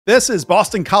This is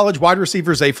Boston College wide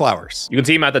receiver Zay Flowers. You can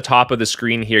see him at the top of the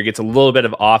screen here, gets a little bit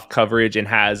of off coverage and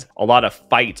has a lot of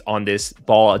fight on this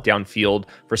ball downfield.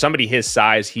 For somebody his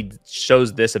size, he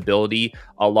shows this ability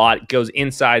a lot. Goes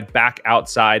inside, back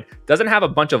outside. Doesn't have a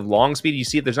bunch of long speed. You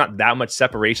see there's not that much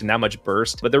separation, that much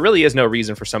burst, but there really is no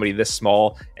reason for somebody this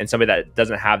small and somebody that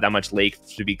doesn't have that much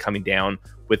length to be coming down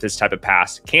with this type of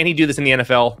pass. Can he do this in the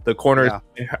NFL? The corners,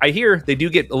 I hear they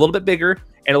do get a little bit bigger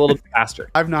and a little bit faster.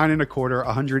 5'9" and a quarter,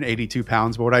 182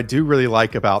 pounds. But what I do really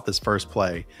like about this first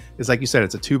play is, like you said,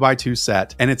 it's a 2x2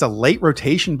 set and it's a late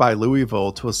rotation by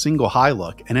Louisville to a single high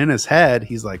look. And in his head,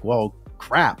 he's like, well,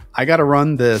 crap, I got to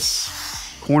run this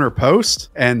corner post.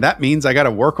 And that means I got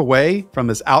to work away from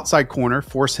this outside corner,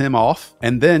 force him off,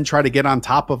 and then try to get on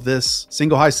top of this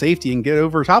single high safety and get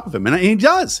over top of him. And he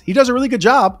does. He does a really good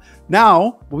job.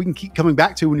 Now, what we can keep coming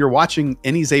back to when you're watching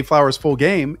any Zay Flowers full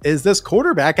game is this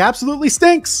quarterback absolutely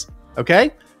stinks. Okay?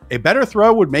 A better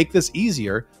throw would make this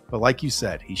easier. But like you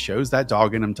said, he shows that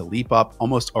dog in him to leap up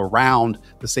almost around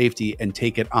the safety and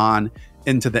take it on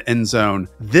into the end zone.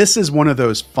 This is one of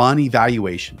those fun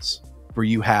evaluations where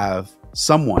you have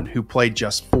someone who played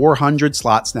just 400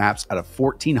 slot snaps out of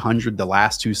 1,400 the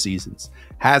last 2 seasons,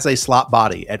 has a slot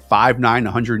body at 5'9",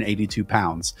 182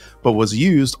 pounds, but was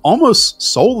used almost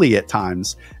solely at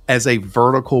times as a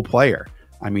vertical player.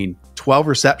 I mean, 12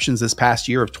 receptions this past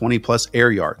year of 20 plus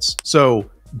air yards.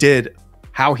 So did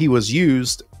how he was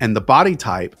used and the body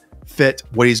type fit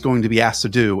what he's going to be asked to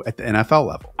do at the NFL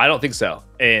level? I don't think so.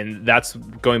 And that's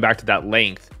going back to that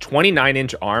length.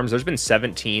 29-inch arms. There's been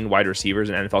 17 wide receivers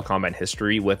in NFL Combine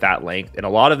history with that length. And a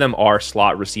lot of them are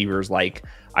slot receivers like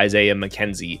Isaiah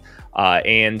McKenzie.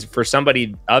 And for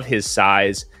somebody of his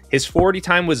size, his 40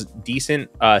 time was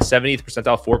decent, 70th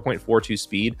percentile, 4.42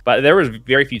 speed. But there was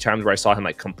very few times where I saw him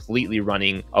like completely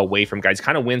running away from guys.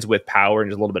 Kind of wins with power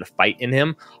and there's a little bit of fight in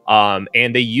him.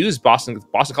 And they used Boston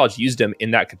College used him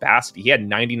in that capacity. He had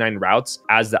 99 routes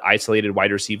as the isolated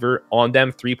wide receiver on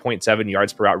them, 3.7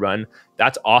 yards per route run.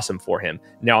 That's awesome for him.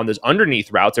 Now on those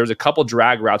underneath routes, there was a couple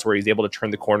drag routes where he's able to turn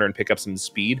the corner and pick up some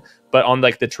speed. But on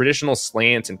like the traditional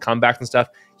slants and comebacks and stuff,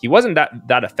 he wasn't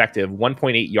that effective.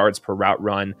 1.8 yards per route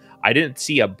run. I didn't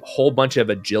see a whole bunch of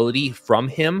agility from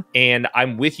him. And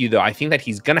I'm with you, though. I think that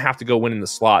he's going to have to go win in the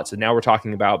slot. So now we're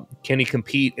talking about, can he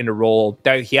compete in a role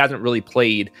that he hasn't really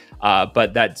played,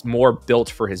 but that's more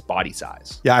built for his body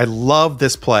size? Yeah, I love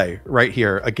this play right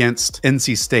here against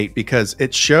NC State because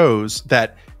it shows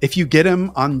that if you get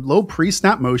him on low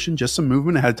pre-snap motion, just some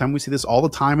movement ahead of time, we see this all the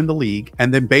time in the league,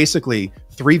 and then basically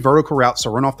 3 vertical routes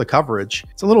to run off the coverage,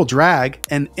 it's a little drag,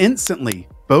 and instantly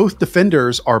both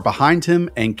defenders are behind him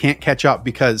and can't catch up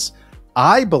because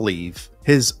I believe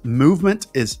his movement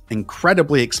is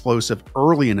incredibly explosive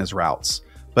early in his routes,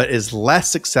 but is less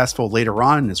successful later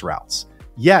on in his routes.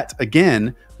 Yet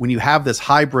again, when you have this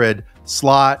hybrid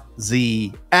slot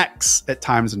Z X at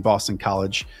times in Boston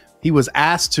College, he was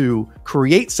asked to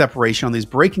create separation on these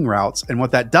breaking routes. And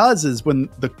what that does is when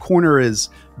the corner is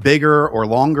bigger or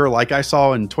longer, like I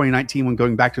saw in 2019 when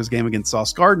going back to his game against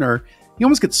Sauce Gardner, he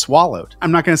almost gets swallowed.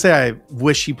 I'm not going to say I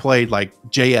wish he played like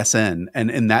JSN and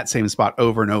in that same spot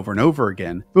over and over and over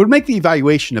again. It would make the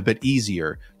evaluation a bit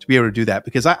easier to be able to do that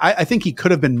because I think he could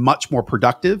have been much more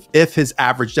productive if his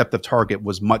average depth of target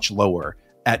was much lower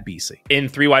at BC. In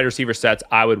 3 wide receiver sets,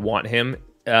 I would want him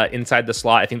inside the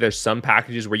slot. I think there's some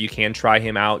packages where you can try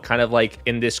him out, kind of like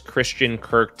in this Christian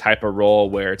Kirk type of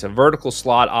role where it's a vertical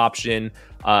slot option.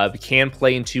 Can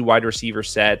play in 2 wide receiver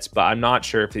sets, but I'm not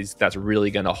sure if that's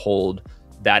really going to hold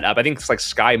that up. I think it's like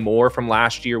Sky Moore from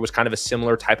last year was kind of a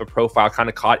similar type of profile, kind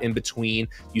of caught in between.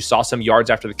 You saw some yards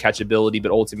after the catch ability,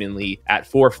 but ultimately at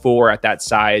 4'4" at that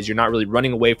size, you're not really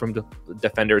running away from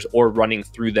defenders or running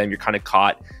through them. You're kind of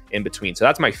caught in between. So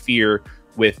that's my fear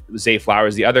with Zay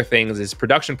Flowers. The other thing is his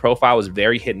production profile is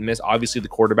very hit and miss. Obviously, the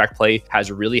quarterback play has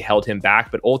really held him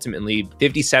back, but ultimately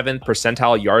 57th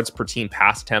percentile yards per team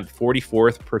pass attempt,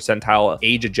 44th percentile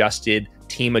age-adjusted,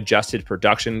 team-adjusted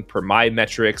production per my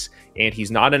metrics, and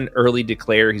he's not an early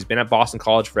declare. He's been at Boston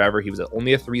College forever. He was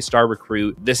only a 3-star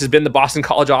recruit. This has been the Boston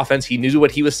College offense. He knew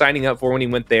what he was signing up for when he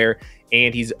went there,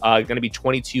 and he's going to be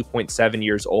 22.7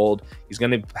 years old. He's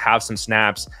going to have some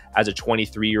snaps as a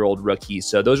 23-year-old rookie.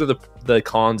 So those are the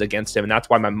cons against him, and that's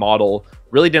why my model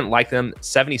really didn't like them.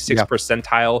 76th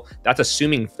percentile. That's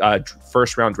assuming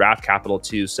first-round draft capital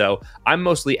too. So I'm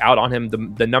mostly out on him.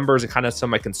 The numbers and kind of some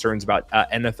of my concerns about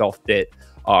NFL fit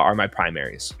are my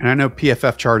primaries. And I know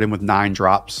PFF charted him with 9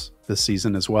 drops this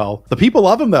season as well. The people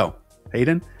love him though,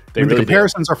 Hayden. The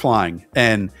comparisons are flying,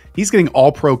 and he's getting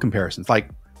all pro comparisons. Like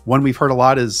one we've heard a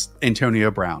lot is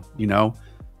Antonio Brown, you know,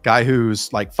 Guy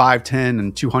who's like 5'10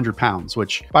 and 200 pounds,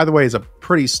 which, by the way, is a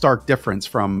pretty stark difference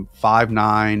from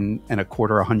 5'9 and a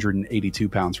quarter, 182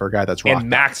 pounds for a guy that's rocked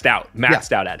and maxed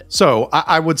out at it. So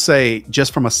I would say,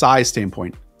 just from a size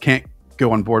standpoint, can't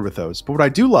go on board with those. But what I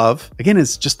do love, again,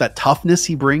 is just that toughness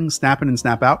he brings, snap in and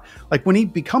snap out. Like when he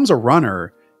becomes a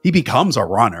runner, he becomes a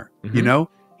runner. You know,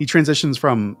 he transitions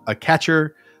from a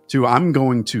catcher to I'm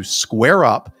going to square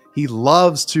up. He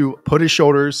loves to put his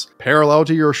shoulders parallel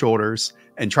to your shoulders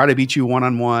and try to beat you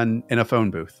one-on-one in a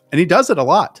phone booth. And he does it a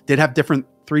lot. Did have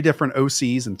three different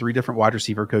OCs and 3 different wide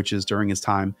receiver coaches during his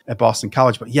time at Boston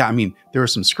College. But yeah, I mean, there were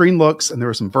some screen looks and there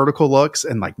were some vertical looks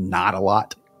and like not a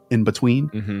lot in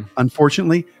between.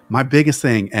 Unfortunately, my biggest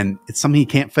thing, and it's something he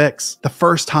can't fix, the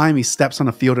first time he steps on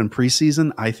a field in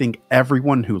preseason, I think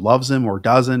everyone who loves him or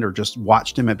doesn't or just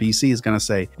watched him at BC is going to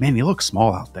say, man, he looks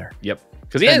small out there. Yep.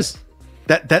 Because he is.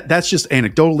 That's just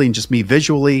anecdotally and just me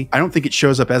visually. I don't think it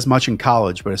shows up as much in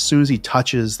college, but as soon as he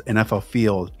touches the NFL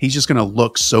field, he's just going to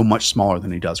look so much smaller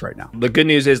than he does right now. The good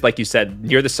news is, like you said,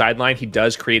 near the sideline, he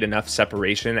does create enough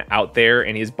separation out there,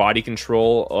 and his body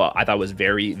control, I thought was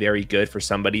very, very good for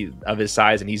somebody of his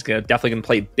size, and he's definitely going to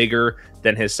play bigger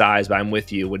than his size. But I'm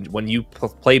with you. When you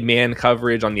play man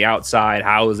coverage on the outside,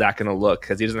 how is that going to look?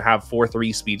 Because he doesn't have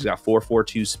 4.3 speed, he's got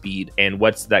 4.42 speed, and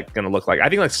what's that going to look like? I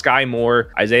think like Sky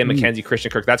Moore, Isaiah McKenzie,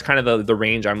 Christian Kirk, that's kind of the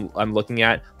range I'm looking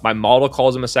at. My model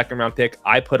calls him a 2nd round pick.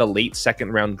 I put a late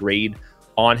 2nd round grade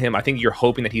on him. I think you're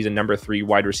hoping that he's a number 3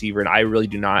 wide receiver, and I really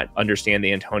do not understand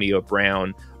the Antonio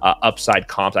Brown upside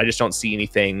comps. I just don't see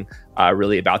anything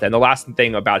really about that. And the last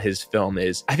thing about his film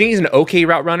is, I think he's an okay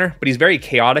route runner, but he's very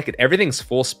chaotic and everything's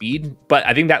full speed. But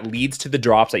I think that leads to the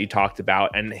drops that you talked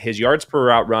about, and his yards per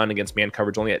route run against man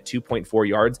coverage only at 2.4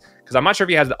 yards. Because I'm not sure if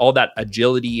he has all that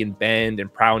agility and bend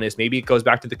and prowess. Maybe it goes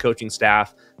back to the coaching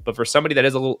staff. But for somebody that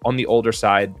is a little on the older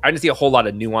side, I didn't see a whole lot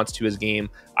of nuance to his game.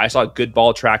 I saw good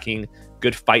ball tracking,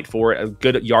 good fight for it,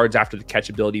 good yards after the catch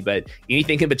ability, but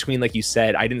anything in between, like you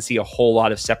said, I didn't see a whole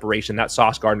lot of separation. That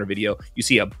Sauce Gardner video, you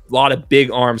see a lot of big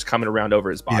arms coming around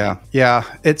over his body. Yeah.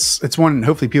 It's one,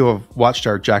 hopefully people have watched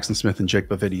our Jackson Smith and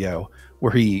Jigba video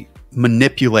where he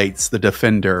manipulates the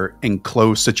defender in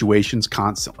close situations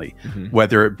constantly,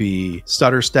 whether it be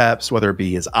stutter steps, whether it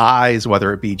be his eyes,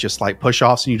 whether it be just like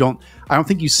push-offs. And I don't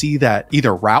think you see that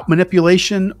either route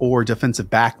manipulation or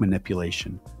defensive back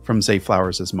manipulation from Zay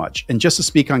Flowers as much. And just to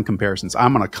speak on comparisons,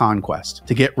 I'm on a conquest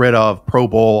to get rid of Pro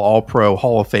Bowl, All-Pro,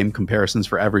 Hall of Fame comparisons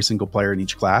for every single player in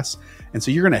each class. And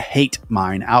so you're going to hate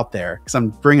mine out there because I'm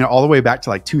bringing it all the way back to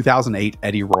like 2008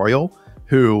 Eddie Royal,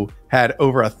 who had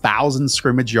over 1,000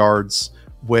 scrimmage yards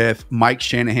with Mike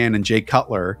Shanahan and Jay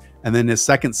Cutler. And then his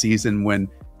second season, when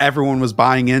everyone was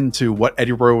buying into what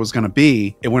Eddie Royal was going to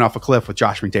be, it went off a cliff with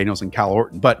Josh McDaniels and Cal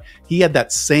Orton. But he had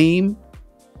that same,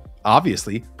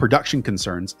 obviously, production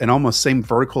concerns and almost same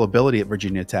vertical ability at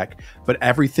Virginia Tech, but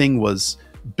everything was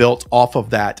built off of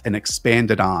that and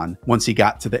expanded on once he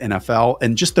got to the NFL.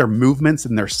 And just their movements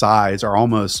and their size are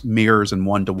almost mirrors and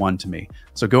one-to-one to me.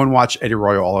 So go and watch Eddie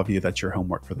Royal, all of you. That's your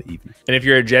homework for the evening. And if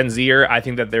you're a Gen Zer, I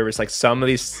think that there was like some of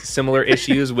these similar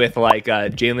issues with like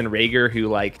Jalen Reagor, who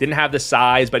like didn't have the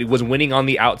size, but he was winning on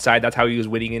the outside. That's how he was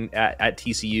winning at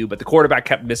TCU. But the quarterback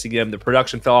kept missing him. The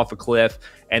production fell off a cliff.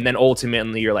 And then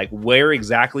ultimately you're like, where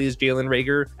exactly is Jalen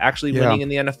Reagor actually winning in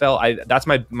the NFL? That's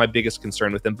my biggest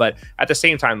concern with him. But at the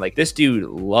same time, like, this dude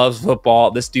loves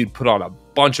football. This dude put on a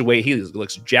bunch of weight. He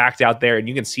looks jacked out there, and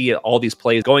you can see all these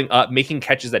plays going up, making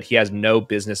catches that he has no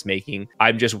business making.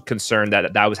 I'm just concerned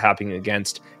that was happening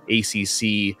against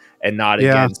ACC and not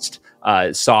against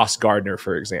Sauce Gardner,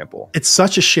 for example. It's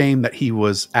such a shame that he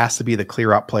was asked to be the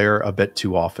clear out player a bit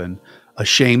too often. A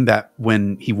shame that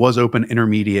when he was open,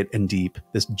 intermediate, and deep,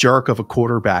 this jerk of a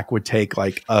quarterback would take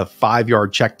like a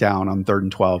 5-yard check down on 3rd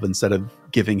and 12 instead of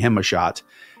giving him a shot.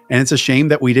 And it's a shame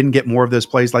that we didn't get more of those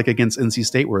plays like against NC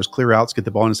State, where his clear outs get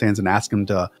the ball in his hands and ask him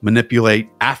to manipulate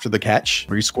after the catch,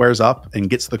 where he squares up and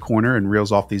gets to the corner and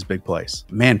reels off these big plays.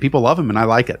 Man, people love him, and I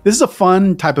like it. This is a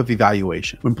fun type of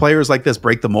evaluation. When players like this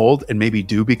break the mold and maybe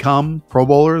do become Pro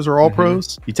Bowlers or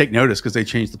All-Pros, you take notice because they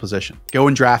change the position. Go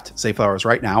and draft Zay Flowers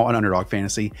right now on Underdog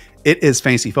Fantasy. It is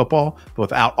fantasy football, but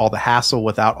without all the hassle,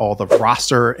 without all the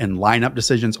roster and lineup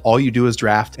decisions. All you do is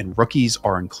draft, and rookies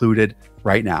are included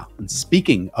right now. And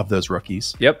speaking of those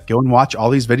rookies, go and watch all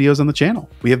these videos on the channel.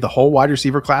 We have the whole wide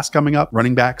receiver class coming up,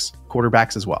 running backs,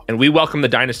 quarterbacks as well. And we welcome the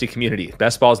Dynasty community.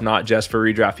 Best ball is not just for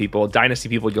redraft people. Dynasty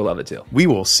people, you'll love it too. We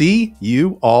will see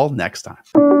you all next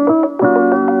time.